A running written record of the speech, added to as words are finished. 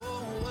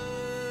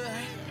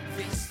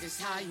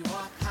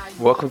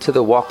Welcome to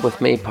the Walk With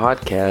Me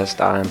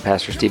podcast. I'm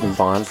Pastor Stephen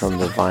Bond from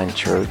the Vine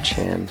Church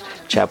in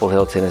Chapel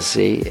Hill,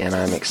 Tennessee, and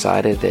I'm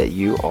excited that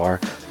you are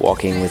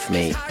walking with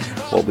me.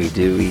 What we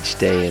do each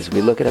day is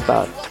we look at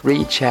about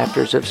 3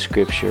 chapters of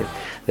Scripture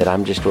that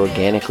I'm just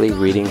organically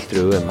reading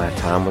through in my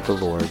time with the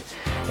Lord,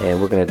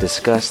 and we're going to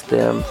discuss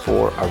them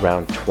for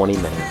around 20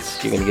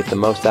 minutes. You're going to get the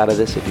most out of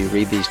this if you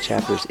read these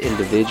chapters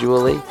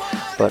individually,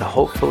 but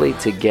hopefully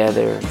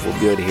together we'll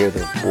be able to hear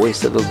the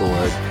voice of the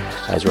Lord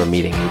as we're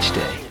meeting each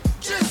day.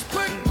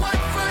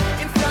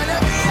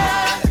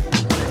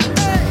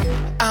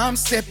 I'm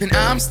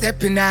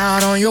stepping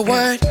out on your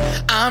word.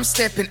 I'm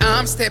stepping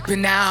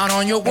out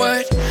on your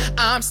word.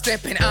 I'm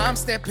stepping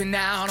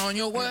out on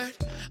your word.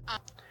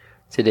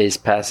 Today's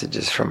passage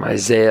is from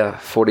Isaiah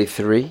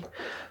 43,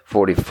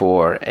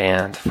 44,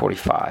 and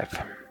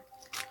 45.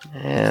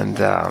 And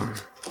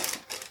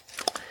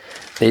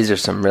these are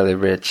some really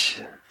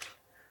rich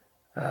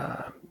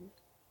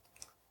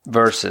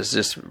verses,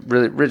 just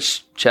really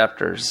rich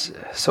chapters.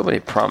 So many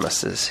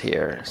promises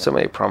here, so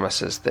many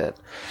promises that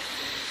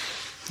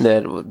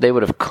they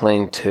would have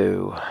clung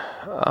to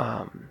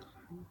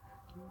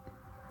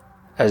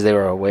as they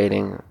were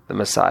awaiting the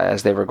Messiah,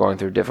 as they were going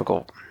through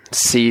difficult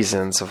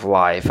seasons of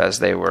life, as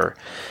they were,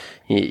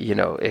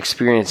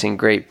 experiencing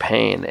great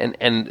pain.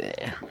 And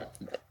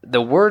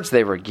the words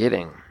they were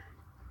getting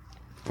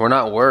were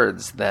not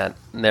words that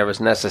there was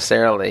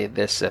necessarily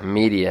this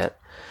immediate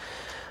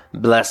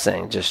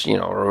blessing, just,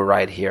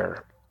 right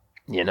here,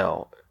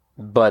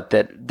 but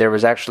that there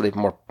was actually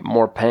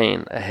more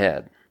pain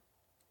ahead.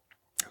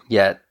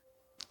 Yet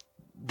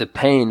the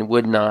pain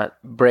would not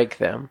break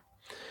them,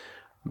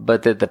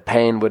 but that the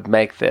pain would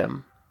make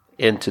them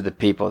into the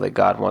people that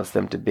God wants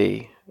them to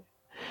be,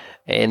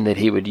 and that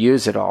He would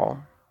use it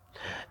all,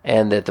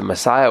 and that the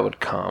Messiah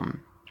would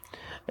come,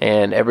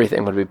 and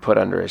everything would be put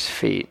under His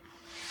feet,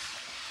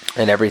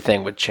 and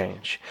everything would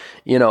change.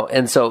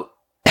 And so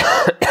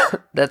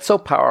that's so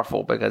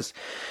powerful because,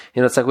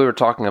 it's like we were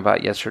talking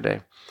about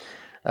yesterday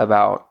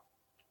about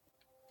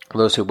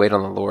those who wait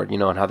on the Lord,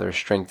 and how their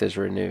strength is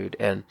renewed.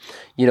 And,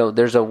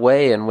 there's a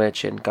way in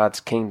which in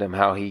God's kingdom,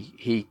 how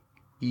He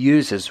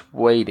uses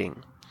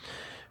waiting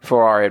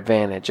for our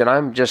advantage. And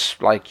I'm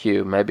just like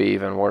you, maybe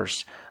even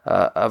worse,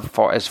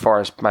 as far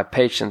as my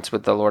patience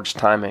with the Lord's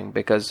timing.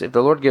 Because if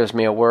the Lord gives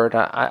me a word,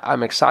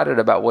 I'm excited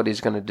about what He's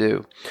going to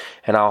do.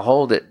 And I'll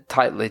hold it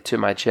tightly to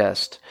my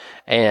chest.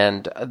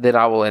 And then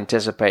I will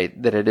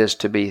anticipate that it is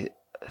to be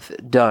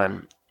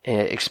done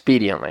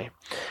expediently.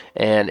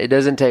 And it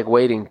doesn't take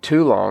waiting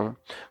too long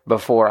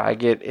before I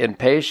get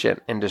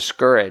impatient and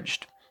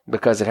discouraged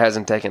because it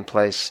hasn't taken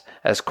place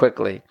as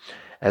quickly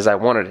as I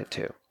wanted it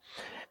to.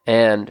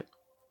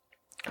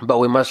 But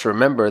we must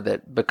remember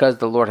that because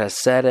the Lord has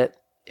said it,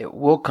 it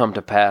will come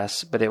to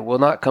pass, but it will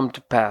not come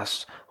to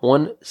pass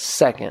 1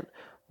 second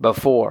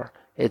before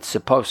it's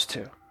supposed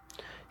to.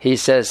 He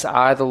says,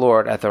 I, the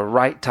Lord, at the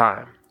right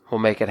time will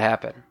make it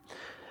happen.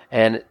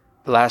 And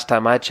last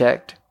time I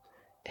checked,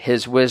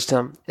 His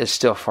wisdom is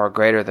still far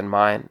greater than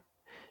mine.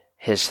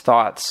 His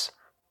thoughts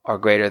are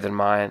greater than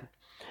mine.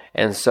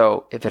 And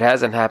so if it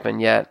hasn't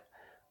happened yet,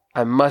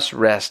 I must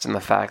rest in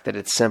the fact that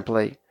it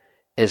simply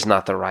is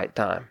not the right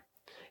time.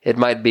 It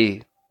might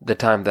be the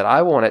time that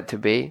I want it to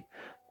be,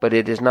 but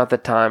it is not the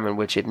time in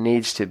which it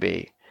needs to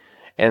be.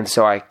 And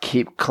so I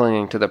keep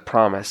clinging to the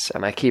promise,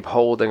 and I keep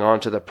holding on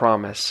to the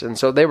promise. And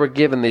so they were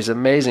given these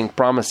amazing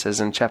promises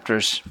in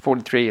chapters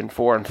 43 and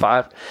 4 and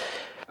 5.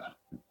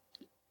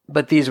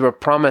 But these were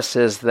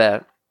promises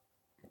that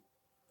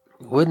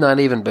would not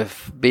even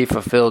be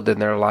fulfilled in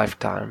their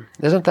lifetime.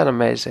 Isn't that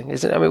amazing?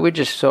 Isn't? I mean,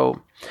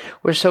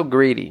 we're so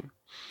greedy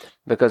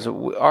because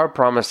our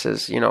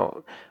promises,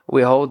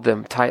 we hold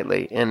them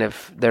tightly. And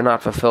if they're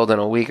not fulfilled in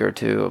a week or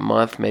two, a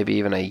month, maybe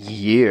even a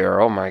year,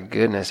 oh my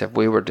goodness, if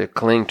we were to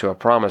cling to a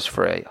promise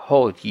for a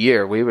whole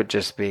year, we would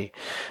just be,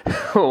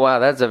 wow,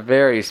 that's a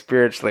very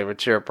spiritually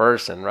mature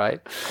person,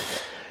 right?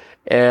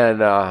 And,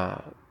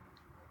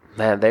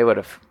 man, they would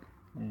have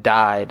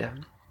died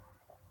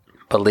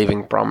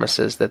believing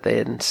promises that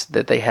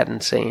they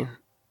hadn't seen,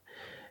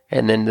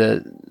 and then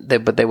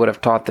but they would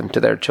have taught them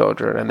to their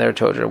children, and their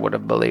children would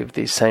have believed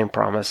these same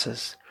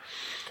promises.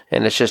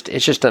 And it's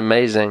just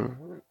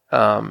amazing,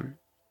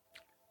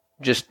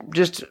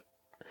 just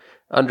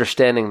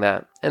understanding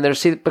that. And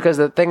because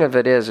the thing of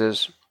it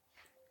is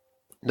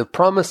the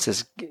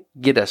promises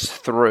get us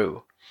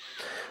through.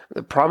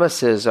 The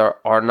promises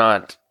are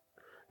not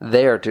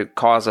there to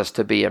cause us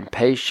to be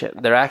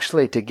impatient. They're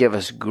actually to give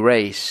us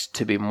grace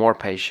to be more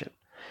patient,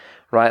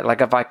 right?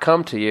 Like if I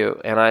come to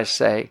you and I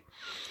say,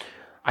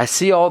 I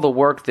see all the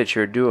work that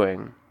you're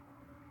doing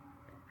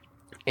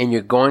and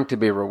you're going to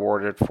be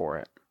rewarded for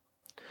it.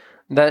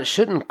 That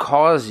shouldn't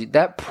cause you,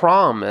 that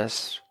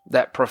promise,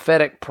 that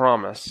prophetic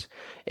promise,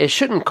 it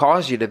shouldn't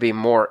cause you to be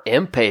more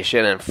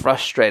impatient and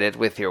frustrated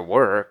with your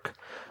work,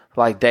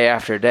 like day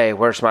after day,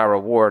 where's my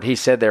reward? He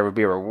said there would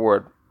be a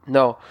reward.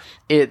 No,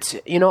 it's,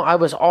 I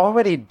was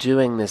already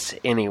doing this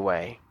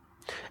anyway,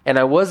 and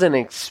I wasn't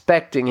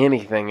expecting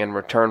anything in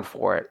return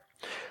for it.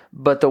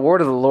 But the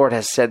word of the Lord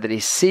has said that he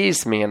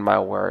sees me in my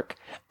work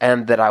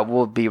and that I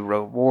will be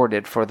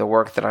rewarded for the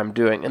work that I'm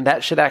doing. And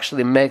that should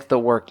actually make the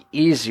work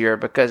easier,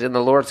 because in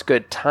the Lord's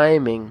good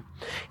timing,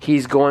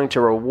 he's going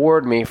to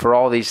reward me for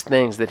all these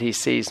things that he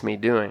sees me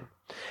doing.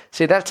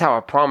 See, that's how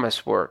a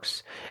promise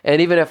works.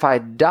 And even if I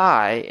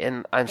die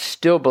and I'm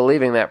still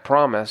believing that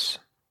promise,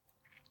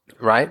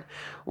 right?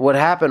 What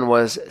happened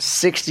was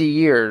 60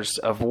 years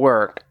of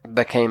work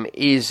became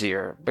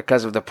easier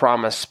because of the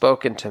promise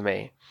spoken to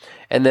me.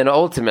 And then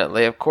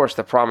ultimately, of course,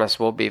 the promise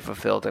will be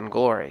fulfilled in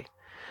glory,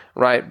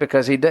 right?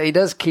 Because he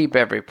does keep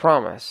every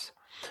promise,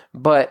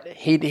 but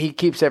he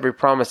keeps every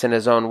promise in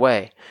his own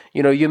way.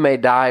 You know, you may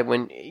die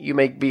when you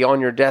may be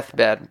on your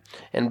deathbed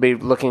and be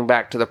looking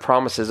back to the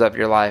promises of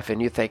your life,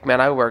 and you think,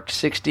 man, I worked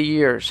 60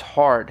 years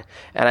hard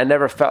and I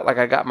never felt like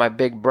I got my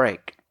big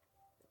break.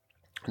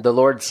 The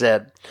Lord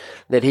said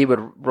that he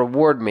would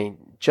reward me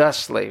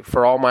justly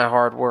for all my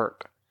hard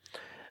work.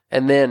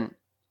 And then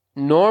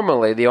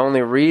normally the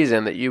only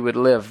reason that you would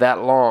live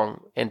that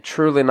long and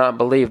truly not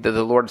believe that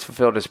the Lord's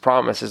fulfilled his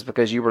promise is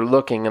because you were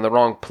looking in the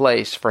wrong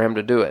place for him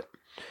to do it.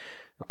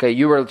 Okay,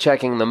 you were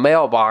checking the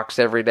mailbox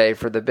every day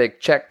for the big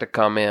check to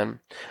come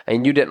in,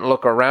 and you didn't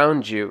look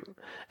around you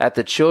at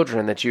the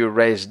children that you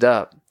raised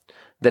up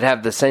that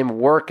have the same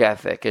work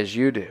ethic as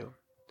you do.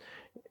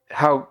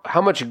 How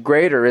much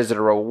greater is it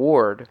a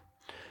reward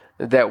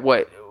that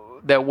what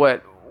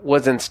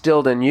was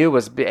instilled in you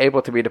was be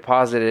able to be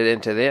deposited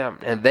into them,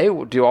 and they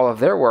will do all of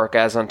their work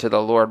as unto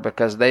the Lord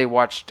because they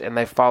watched and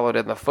they followed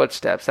in the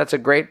footsteps. That's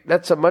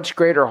a much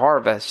greater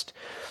harvest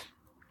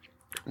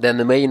than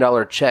the $1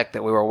 million check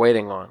that we were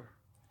waiting on,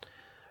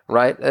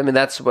 right? I mean,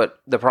 that's what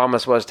the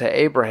promise was to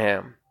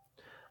Abraham.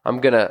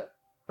 I'm gonna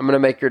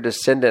make your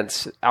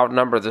descendants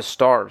outnumber the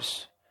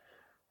stars,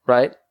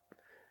 right?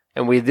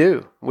 And we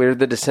do. We're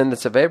the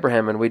descendants of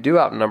Abraham, and we do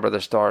outnumber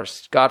the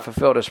stars. God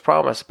fulfilled his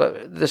promise,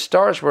 but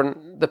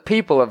the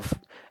people of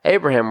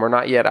Abraham were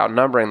not yet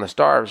outnumbering the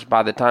stars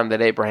by the time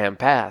that Abraham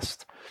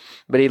passed.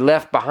 But he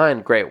left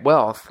behind great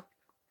wealth.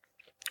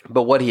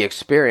 But what he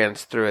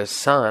experienced through his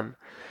son,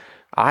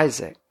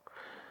 Isaac,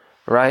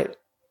 right?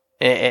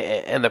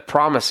 And the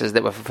promises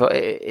that were fulfilled,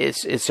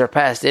 it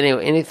surpassed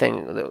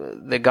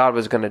anything that God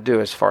was going to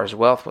do as far as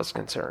wealth was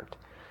concerned.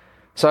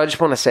 So I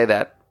just want to say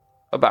that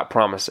about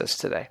promises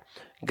today.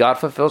 God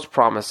fulfills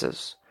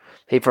promises.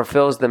 He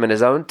fulfills them in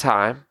his own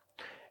time,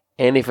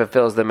 and he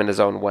fulfills them in his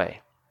own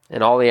way.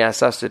 And all he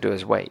asks us to do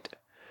is wait.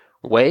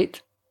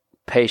 Wait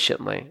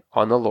patiently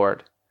on the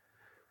Lord.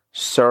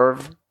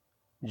 Serve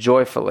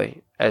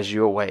joyfully as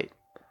you await,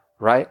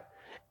 right?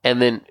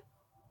 And then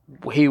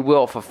he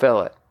will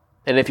fulfill it.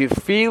 And if you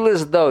feel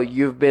as though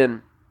you've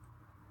been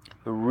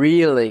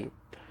really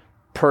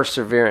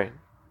persevering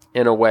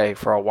in a way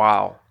for a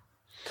while,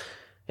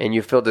 and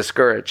you feel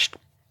discouraged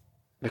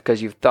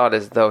because you've thought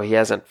as though he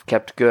hasn't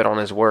kept good on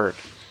his word,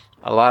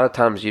 a lot of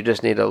times you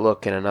just need to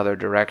look in another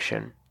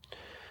direction,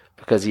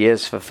 because he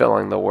is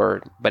fulfilling the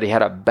word, but he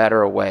had a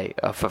better way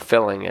of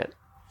fulfilling it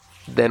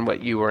than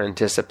what you were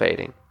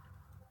anticipating.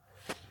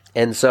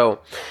 And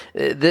so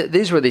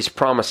these were these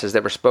promises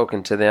that were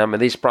spoken to them,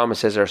 and these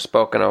promises are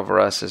spoken over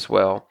us as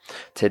well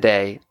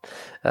today.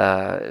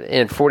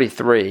 In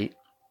 43,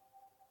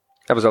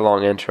 that was a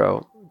long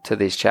intro to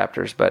these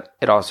chapters, but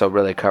it also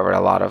really covered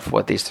a lot of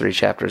what these 3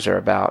 chapters are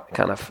about,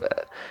 kind of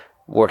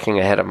working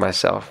ahead of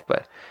myself.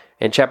 But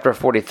in chapter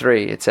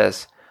 43, it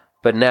says,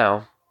 "But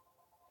now,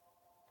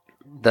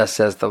 thus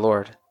says the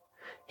Lord,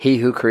 he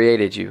who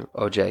created you,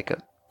 O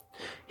Jacob,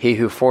 he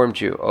who formed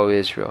you, O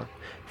Israel,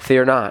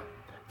 fear not,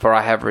 for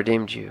I have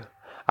redeemed you.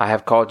 I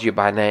have called you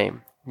by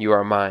name. You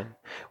are mine.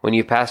 When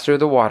you pass through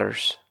the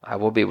waters, I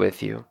will be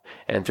with you,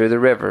 and through the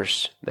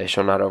rivers, they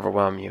shall not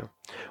overwhelm you.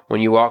 When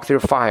you walk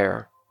through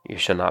fire, you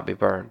shall not be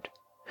burned,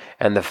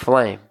 and the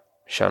flame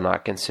shall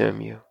not consume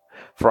you.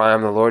 For I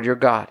am the Lord your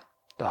God,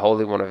 the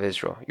Holy One of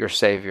Israel, your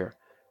Savior."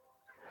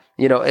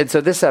 You know, and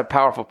so this is a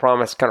powerful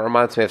promise. Kind of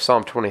reminds me of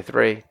Psalm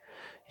 23.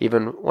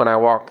 Even when I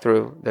walk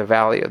through the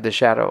valley of the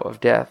shadow of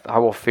death, I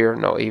will fear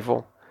no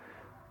evil,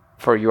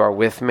 for you are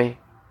with me.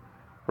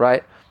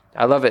 Right?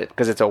 I love it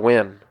because it's a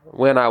win.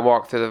 When I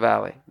walk through the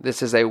valley,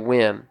 this is a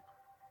win.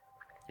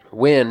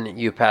 When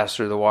you pass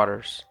through the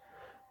waters,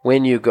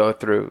 when you go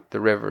through the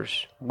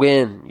rivers,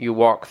 when you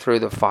walk through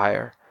the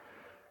fire,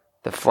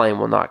 the flame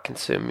will not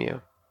consume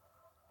you.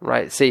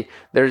 Right? See,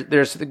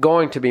 there's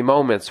going to be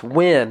moments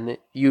when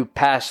you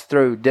pass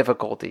through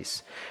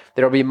difficulties.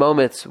 There will be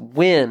moments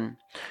when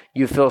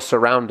you feel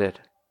surrounded,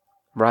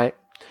 right?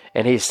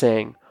 And he's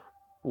saying,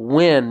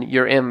 when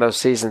you're in those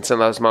seasons and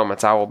those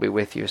moments, I will be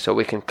with you, so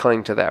we can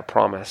cling to that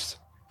promise.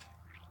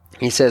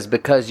 He says,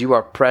 "Because you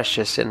are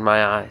precious in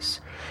my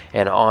eyes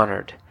and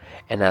honored,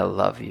 and I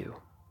love you.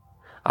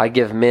 I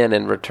give men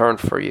in return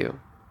for you,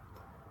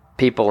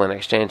 people in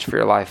exchange for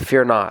your life.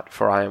 Fear not,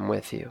 for I am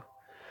with you."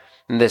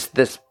 And these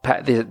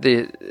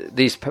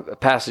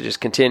passages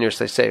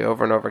continuously say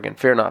over and over again,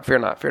 "Fear not, fear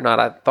not, fear not."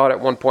 I thought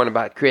at one point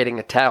about creating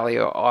a tally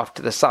off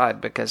to the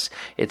side, because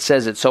it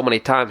says it so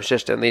many times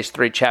just in these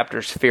 3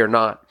 chapters, "Fear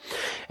not."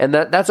 And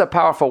that's a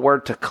powerful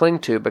word to cling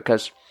to,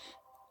 because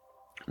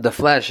the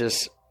flesh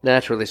is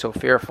naturally so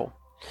fearful.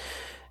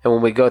 And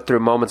when we go through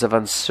moments of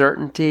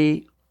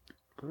uncertainty,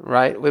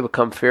 right, we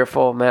become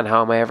fearful. Man,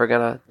 how am I ever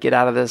going to get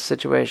out of this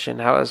situation?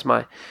 How is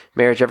my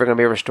marriage ever going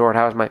to be restored?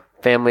 How is my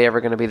family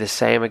ever going to be the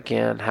same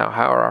again? How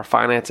are our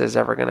finances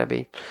ever going to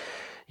be,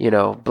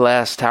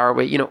 blessed? How are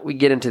we, we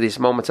get into these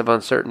moments of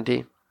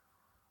uncertainty.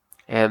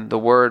 And the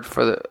word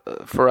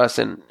for us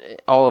in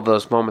all of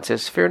those moments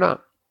is fear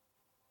not.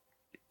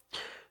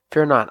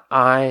 Fear not.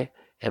 I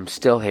am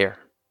still here.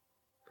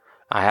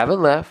 I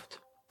haven't left.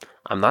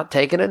 I'm not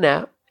taking a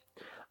nap.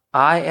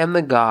 I am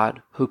the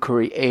God who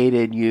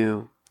created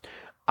you.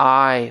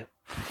 I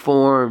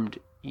formed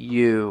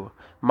you.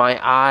 My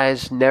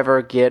eyes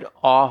never get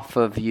off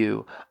of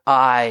you.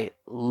 I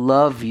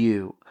love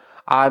you.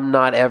 I'm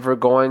not ever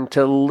going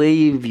to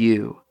leave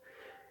you.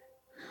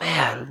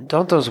 Man,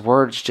 don't those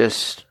words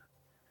just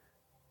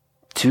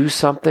do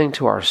something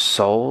to our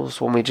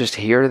souls when we just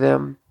hear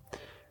them?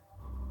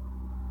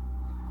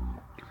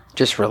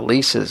 Just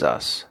releases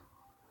us.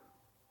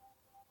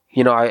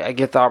 I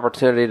get the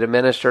opportunity to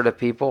minister to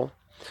people,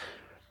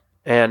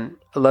 and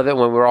I love it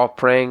when we're all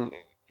praying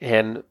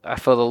and I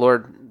feel the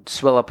Lord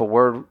swell up a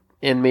word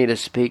in me to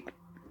speak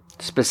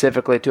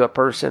specifically to a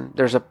person.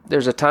 There's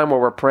a time where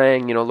we're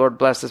praying, Lord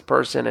bless this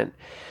person, and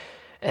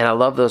I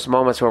love those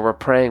moments where we're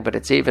praying, but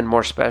it's even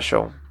more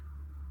special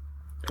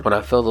when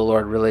I feel the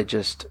Lord really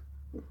just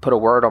put a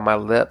word on my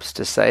lips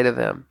to say to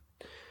them.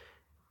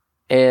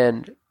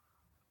 And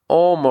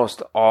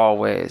almost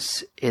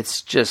always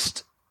it's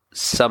just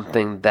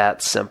something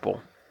that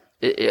simple.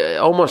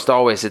 Almost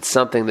always it's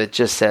something that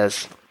just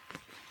says,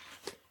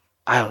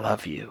 I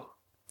love you.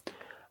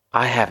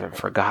 I haven't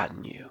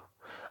forgotten you.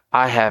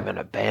 I haven't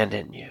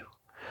abandoned you.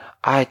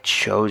 I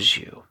chose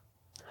you.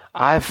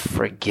 I've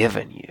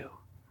forgiven you.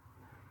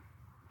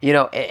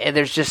 And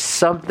there's just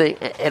something,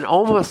 and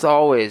almost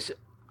always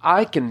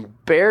I can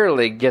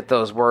barely get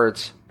those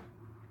words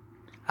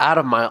out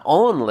of my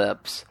own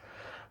lips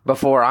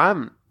before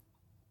I'm,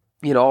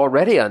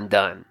 already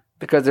undone,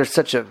 because there's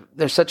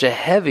such a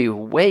heavy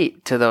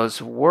weight to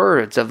those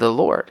words of the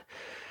Lord.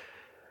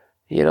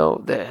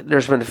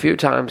 There's been a few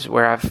times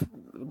where I've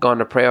gone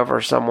to pray over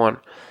someone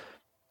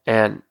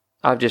and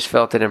I've just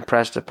felt it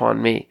impressed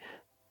upon me.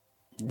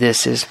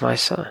 This is my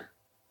son,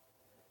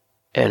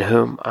 in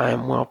whom I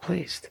am well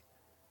pleased.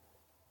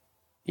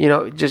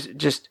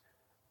 Just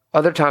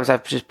other times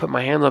I've just put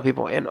my hand on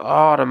people and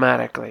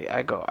automatically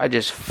I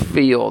just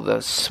feel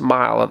the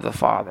smile of the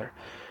Father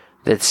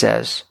that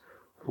says,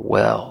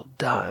 well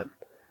done,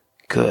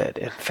 good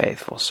and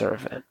faithful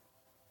servant.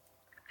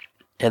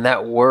 And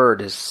that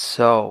word is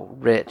so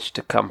rich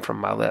to come from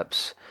my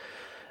lips.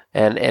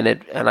 And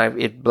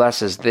it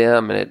blesses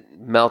them, and it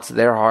melts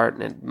their heart,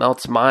 and it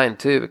melts mine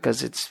too,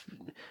 because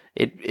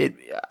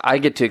I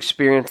get to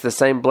experience the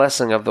same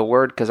blessing of the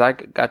word because I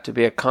got to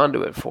be a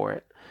conduit for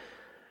it.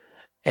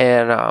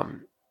 And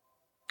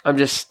I'm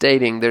just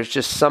stating there's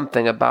just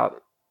something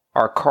about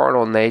our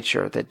carnal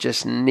nature that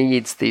just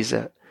needs these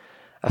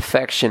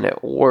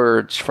affectionate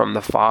words from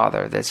the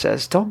Father that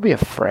says, don't be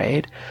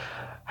afraid.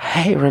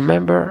 Hey,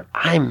 remember,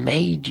 I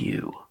made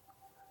you.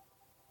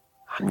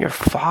 I'm your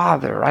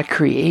Father. I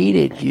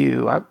created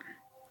you. I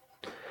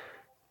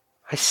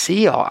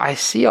see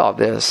all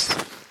this.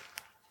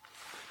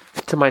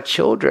 To my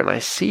children, I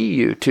see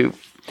you. To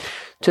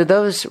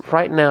those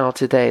right now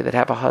today that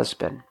have a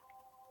husband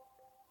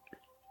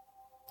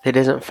that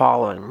isn't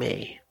following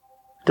me,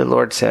 the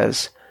Lord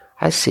says,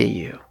 I see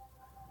you,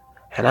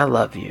 and I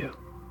love you,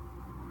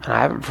 and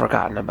I haven't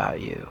forgotten about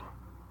you,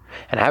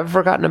 and I haven't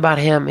forgotten about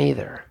him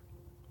either,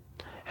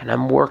 and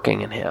I'm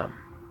working in him,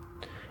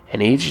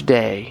 and each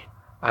day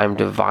I'm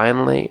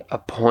divinely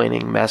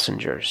appointing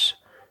messengers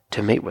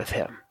to meet with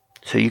him,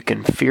 so you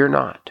can fear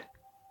not.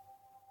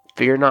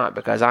 Fear not,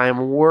 because I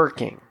am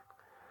working.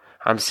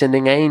 I'm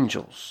sending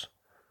angels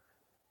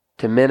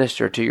to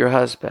minister to your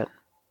husband.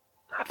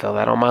 I feel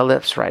that on my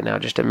lips right now,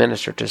 just to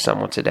minister to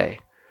someone today.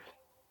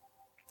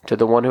 To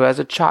the one who has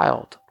a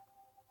child.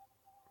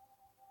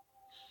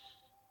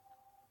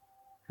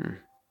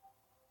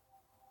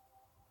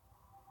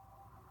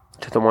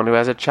 To the one who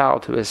has a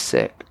child who is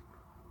sick.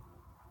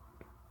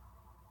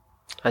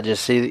 I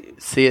just see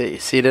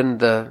it in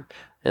the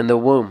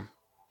womb.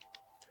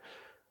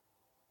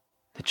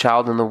 The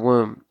child in the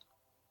womb,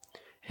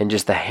 and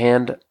just the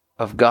hand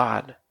of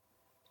God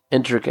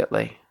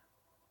intricately,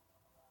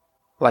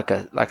 like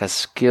a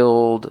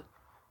skilled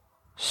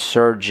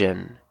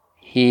surgeon,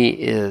 he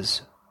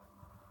is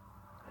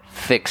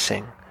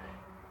fixing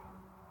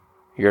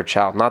your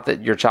child. Not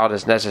that your child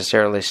is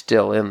necessarily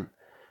still in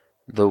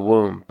the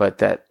womb, but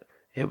that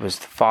it was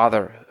the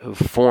Father who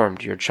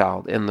formed your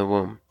child in the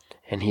womb,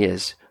 and he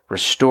is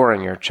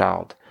restoring your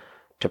child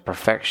to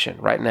perfection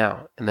right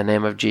now in the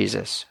name of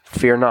Jesus.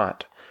 Fear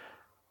not.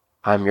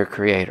 I'm your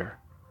creator.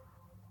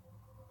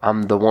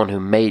 I'm the one who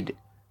made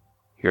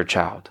your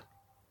child.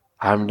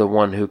 I'm the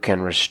one who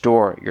can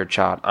restore your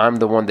child. I'm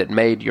the one that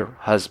made your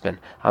husband.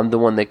 I'm the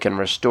one that can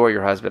restore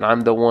your husband.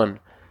 I'm the one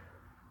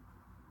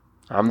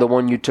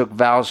you took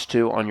vows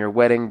to on your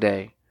wedding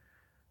day.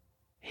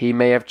 He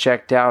may have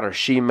checked out or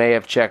she may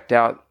have checked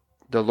out.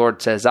 The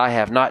Lord says, I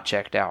have not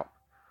checked out.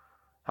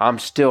 I'm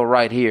still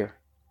right here.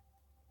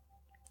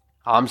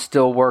 I'm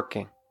still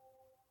working.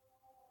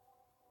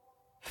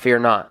 Fear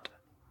not.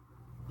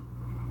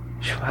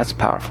 That's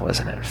powerful,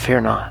 isn't it?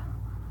 Fear not.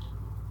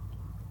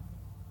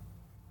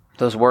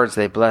 Those words,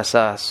 they bless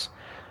us.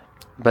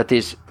 But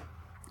these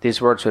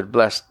words would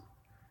bless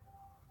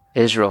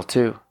Israel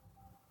too.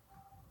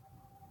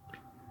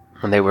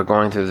 When they were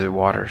going through the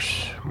waters,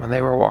 when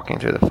they were walking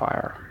through the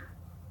fire.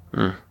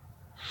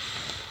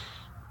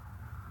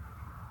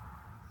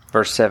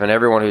 Verse 7,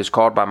 everyone who is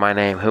called by my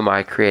name, whom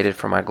I created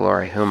for my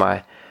glory, whom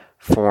I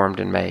formed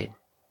and made.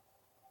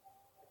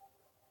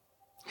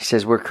 He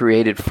says we're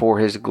created for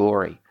his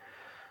glory.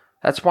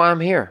 That's why I'm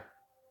here.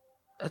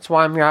 That's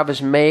why I'm here. I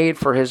was made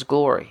for his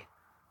glory.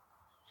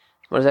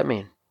 What does that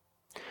mean?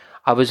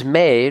 I was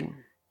made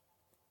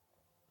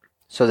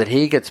so that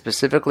he could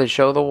specifically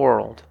show the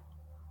world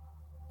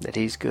that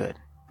he's good.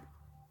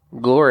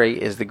 Glory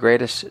is the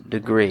greatest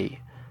degree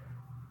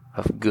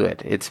of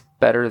good. It's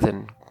better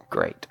than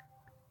great.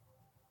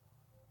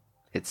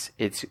 It's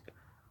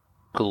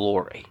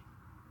glory.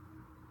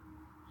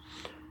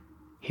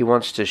 He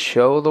wants to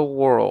show the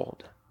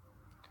world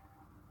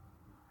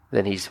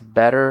that he's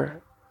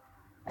better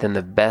than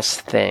the best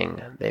thing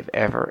they've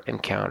ever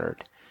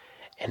encountered.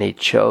 And he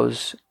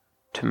chose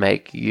to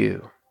make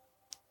you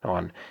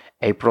on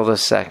April the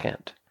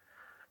 2nd,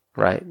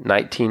 right,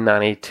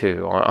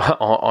 1992,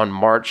 on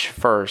March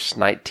 1st,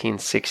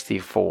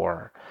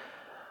 1964,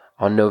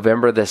 on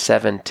November the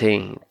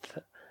 17th,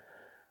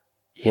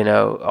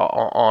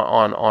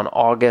 on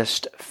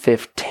August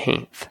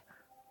 15th,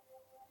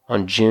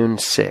 on June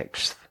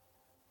 6th,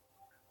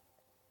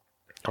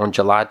 on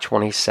July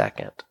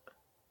 22nd,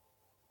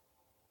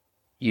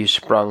 you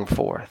sprung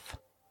forth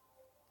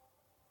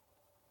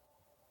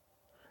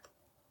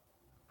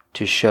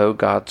to show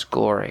God's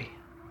glory.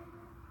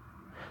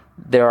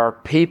 There are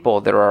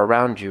people that are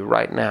around you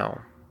right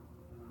now,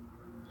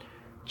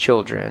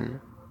 children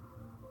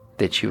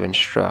that you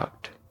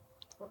instruct,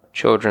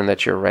 children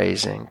that you're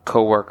raising,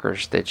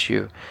 coworkers that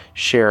you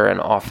share an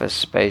office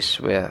space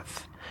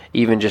with,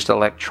 even just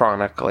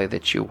electronically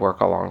that you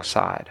work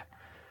alongside.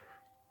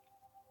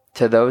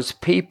 To those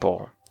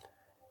people,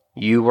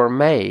 you were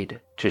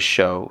made to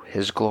show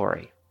his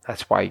glory.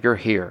 That's why you're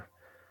here.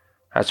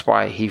 That's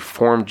why he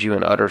formed you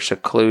in utter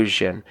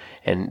seclusion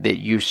and that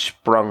you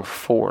sprung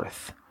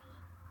forth.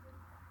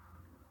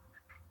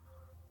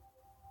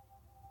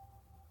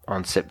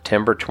 On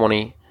September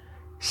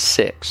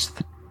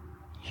 26th,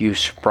 you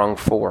sprung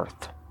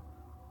forth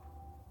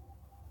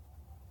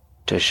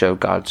to show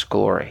God's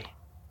glory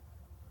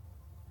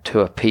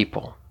to a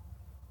people,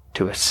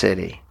 to a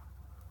city.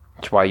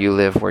 That's why you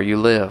live where you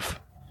live.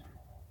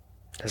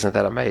 Isn't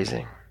that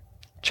amazing?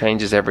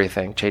 Changes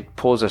everything.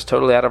 Pulls us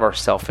totally out of our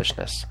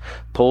selfishness.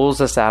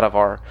 Pulls us out of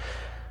our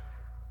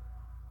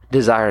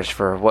desires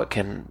for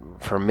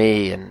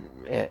me, and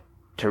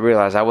to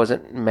realize I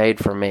wasn't made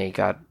for me.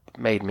 God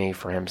made me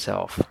for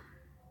himself.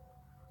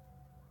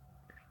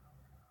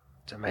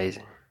 It's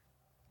amazing.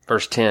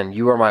 Verse 10,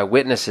 you are my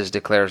witnesses,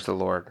 declares the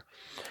Lord,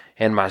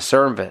 and my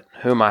servant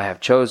whom I have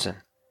chosen,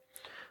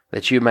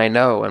 that you may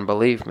know and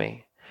believe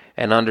me,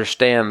 and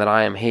understand that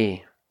I am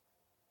he.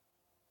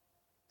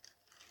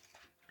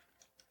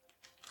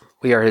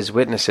 We are his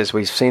witnesses.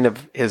 We've seen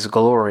of his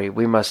glory.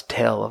 We must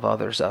tell of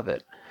others of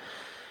it.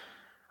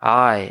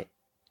 I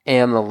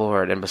am the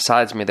Lord, and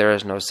besides me there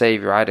is no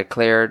Savior. I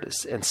declared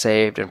and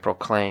saved and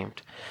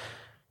proclaimed.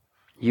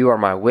 You are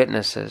my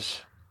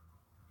witnesses.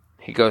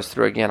 He goes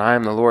through again. I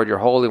am the Lord, your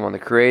Holy One, the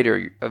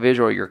Creator of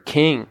Israel, your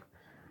King.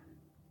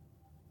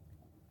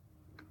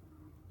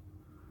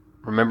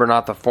 Remember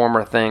not the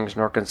former things,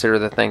 nor consider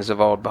the things of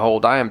old.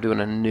 Behold, I am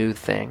doing a new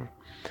thing.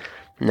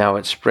 Now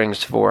it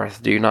springs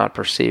forth. Do you not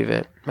perceive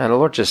it? Man, the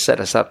Lord just set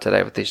us up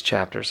today with these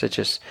chapters.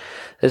 This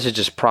is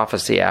just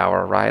prophecy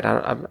hour, right?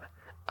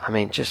 I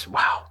mean, just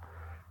wow.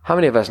 How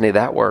many of us need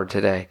that word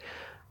today?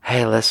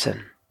 Hey,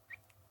 listen.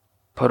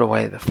 Put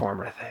away the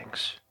former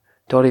things.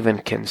 Don't even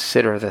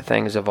consider the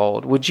things of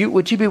old. Would you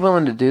be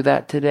willing to do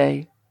that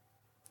today?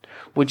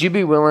 Would you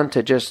be willing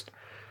to just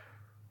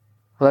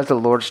let the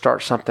Lord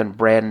start something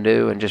brand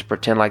new and just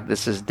pretend like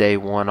this is day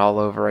one all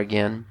over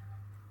again?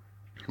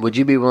 Would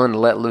you be willing to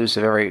let loose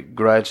of every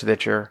grudge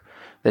that you're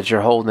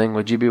holding?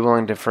 Would you be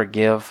willing to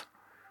forgive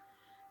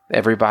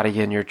everybody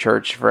in your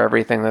church for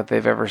everything that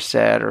they've ever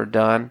said or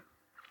done?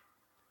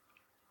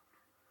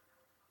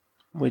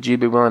 Would you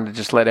be willing to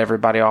just let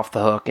everybody off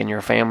the hook in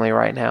your family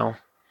right now,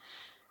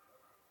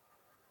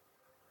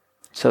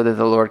 so that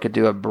the Lord could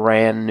do a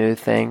brand new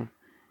thing?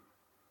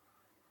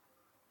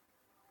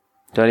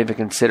 Don't even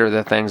consider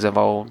the things of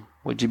old.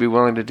 Would you be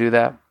willing to do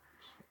that?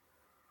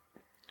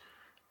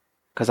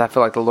 Because I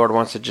feel like the Lord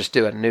wants to just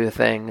do a new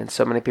thing in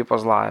so many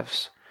people's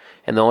lives.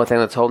 And the only thing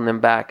that's holding them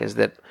back is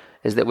that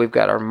we've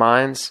got our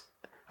minds,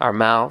 our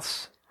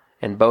mouths,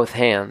 and both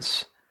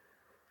hands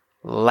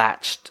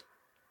latched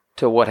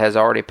to what has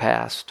already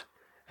passed.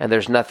 And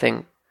there's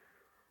nothing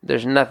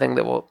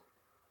that will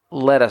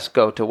let us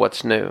go to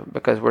what's new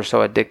because we're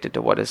so addicted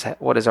to what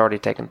has already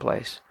taken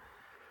place.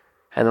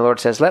 And the Lord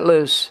says, let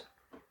loose.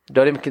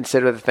 Don't even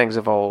consider the things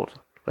of old.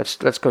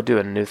 Let's go do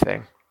a new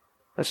thing.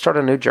 Let's start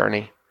a new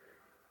journey.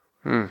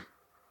 He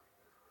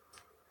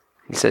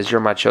says,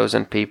 you're my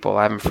chosen people.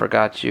 I haven't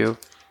forgot you.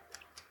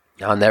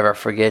 I'll never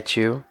forget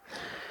you.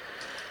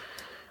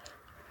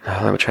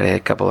 Now, let me try to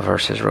hit a couple of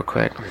verses real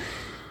quick.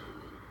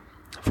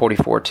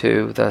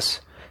 44:2,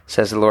 thus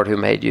says the Lord who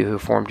made you, who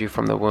formed you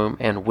from the womb,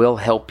 and will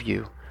help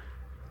you.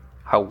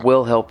 I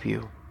will help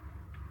you.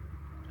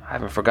 I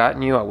haven't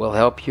forgotten you. I will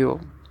help you.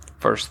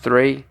 Verse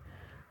 3,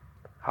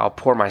 I'll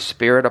pour my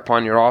spirit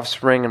upon your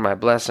offspring and my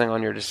blessing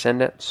on your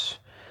descendants.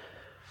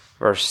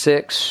 Verse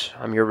 6,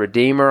 I'm your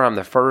Redeemer. I'm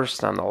the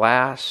first. I'm the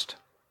last.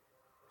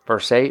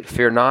 Verse 8,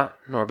 fear not,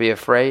 nor be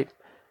afraid.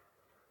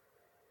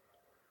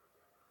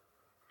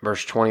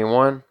 Verse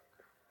 21,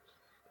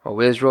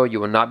 O Israel, you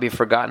will not be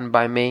forgotten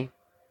by me.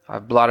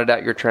 I've blotted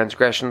out your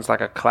transgressions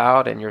like a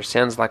cloud and your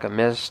sins like a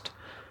mist.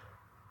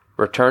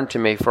 Return to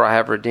me, for I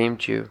have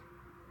redeemed you.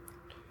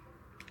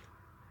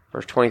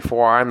 Verse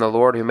 24, I am the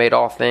Lord who made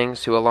all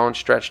things, who alone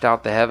stretched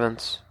out the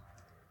heavens.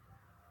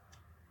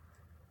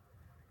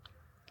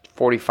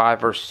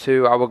 45 verse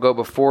 2, I will go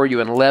before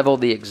you and level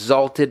the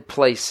exalted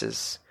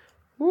places.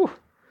 Whew.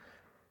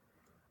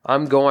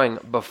 I'm going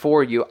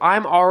before you.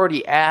 I'm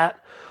already at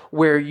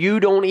where you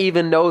don't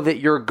even know that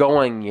you're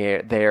going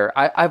there.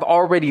 I've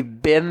already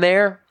been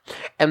there,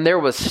 and there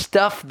was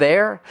stuff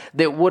there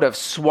that would have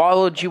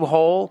swallowed you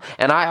whole,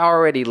 and I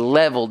already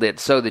leveled it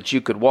so that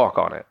you could walk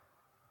on it.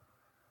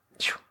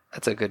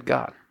 That's a good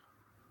God.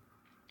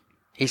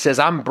 He says,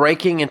 I'm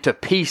breaking into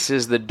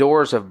pieces the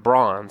doors of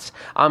bronze.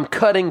 I'm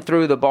cutting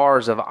through the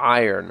bars of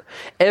iron.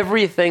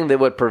 Everything that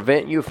would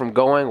prevent you from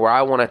going where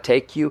I want to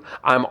take you,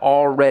 I'm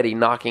already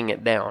knocking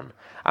it down.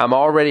 I'm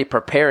already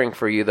preparing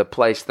for you the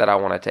place that I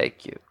want to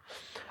take you.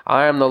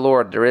 I am the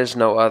Lord, there is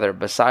no other.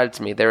 Besides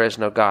me, there is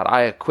no God.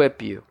 I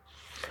equip you.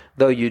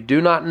 Though you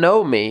do not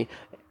know me,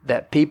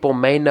 that people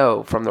may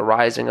know from the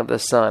rising of the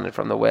sun and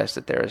from the west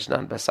that there is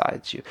none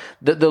besides you.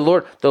 The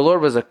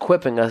Lord was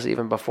equipping us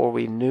even before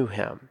we knew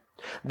him.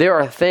 There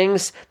are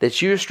things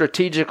that you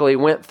strategically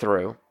went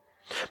through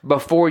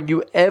before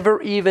you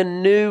ever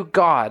even knew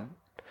God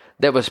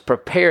that was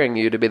preparing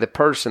you to be the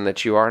person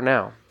that you are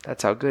now.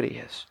 That's how good he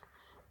is.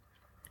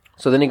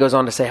 So then he goes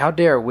on to say, how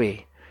dare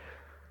we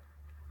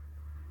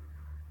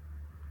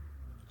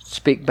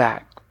speak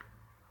back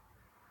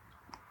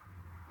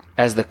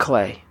as the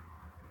clay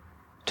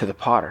to the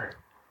potter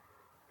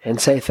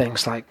and say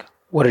things like,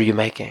 what are you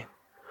making?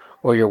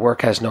 Or your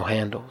work has no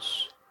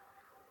handles.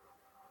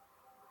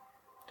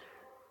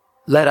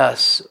 Let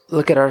us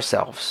look at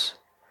ourselves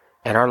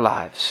and our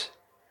lives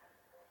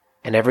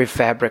and every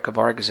fabric of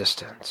our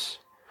existence,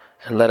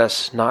 and let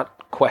us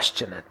not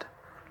question it.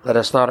 Let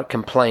us not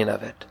complain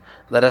of it.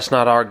 Let us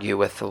not argue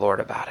with the Lord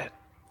about it.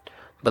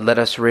 But let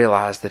us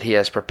realize that he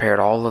has prepared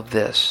all of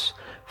this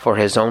for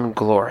his own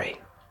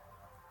glory.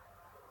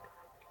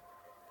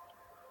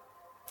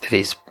 That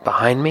he's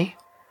behind me.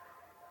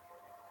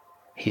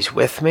 He's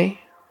with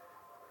me.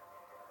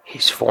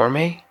 He's for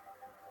me.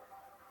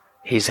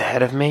 He's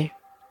ahead of me.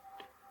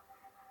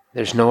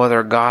 There's no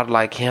other God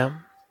like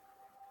him.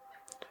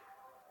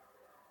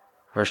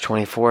 Verse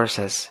 24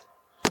 says,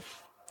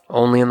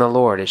 only in the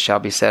Lord it shall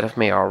be said of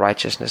me, our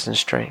righteousness and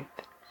strength.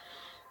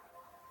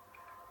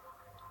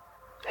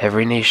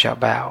 Every knee shall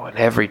bow and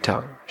every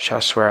tongue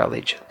shall swear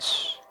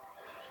allegiance.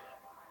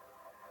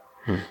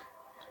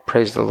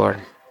 Praise the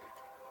Lord.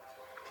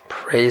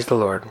 Praise the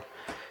Lord.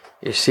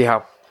 You see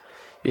how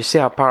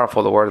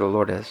powerful the word of the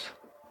Lord is.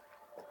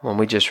 When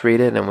we just read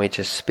it and we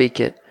just speak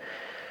it,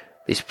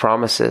 these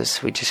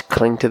promises, we just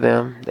cling to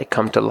them. They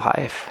come to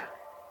life.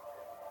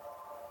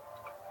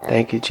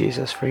 Thank you,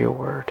 Jesus, for your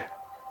word.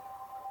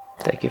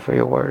 Thank you for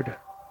your word.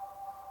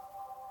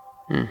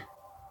 I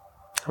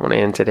want to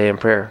end today in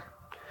prayer.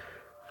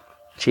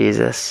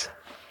 Jesus,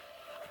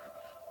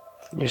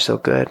 you're so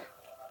good.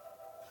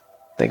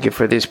 Thank you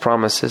for these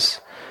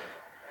promises.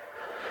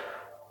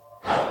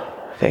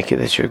 Thank you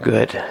that you're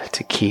good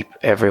to keep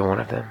every one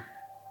of them.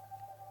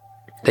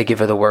 Thank you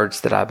for the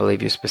words that I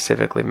believe you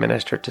specifically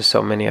ministered to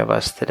so many of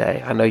us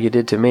today. I know you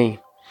did to me.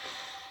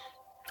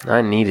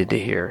 I needed to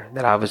hear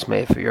that I was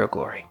made for your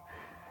glory.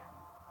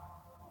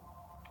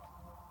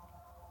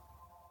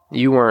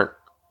 You weren't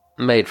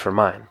made for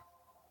mine.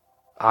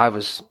 I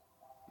was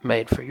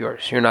made for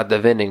yours. You're not the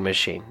vending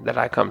machine that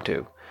I come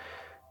to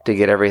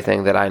get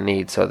everything that I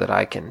need so that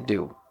I can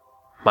do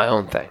my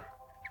own thing.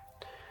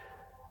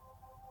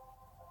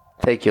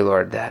 Thank you,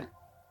 Lord, that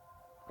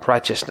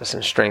righteousness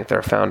and strength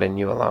are found in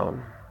you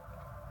alone.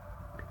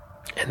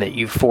 And that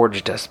you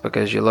forged us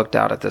because you looked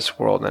out at this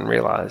world and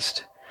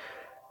realized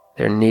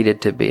there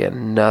needed to be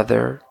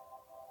another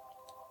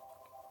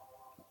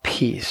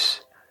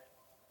piece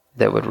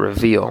that would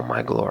reveal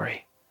my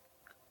glory.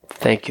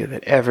 Thank you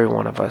that every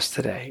one of us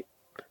today,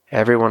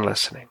 everyone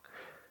listening,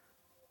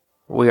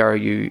 we are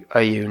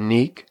a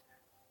unique,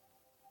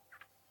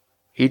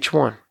 each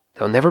one.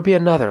 There'll never be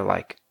another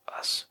like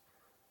us.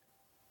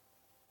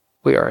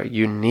 We are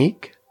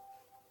unique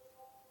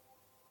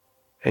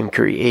and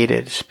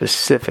created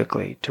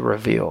specifically to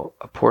reveal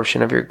a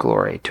portion of your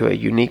glory to a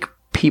unique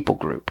people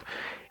group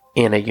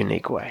in a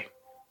unique way.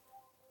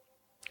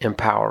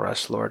 Empower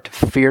us, Lord, to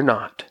fear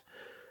not,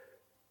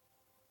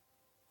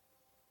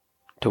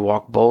 to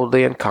walk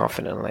boldly and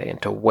confidently,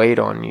 and to wait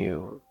on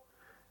you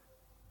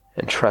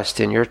and trust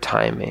in your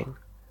timing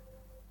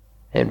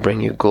and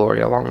bring you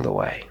glory along the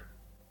way.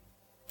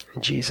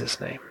 In Jesus'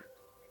 name.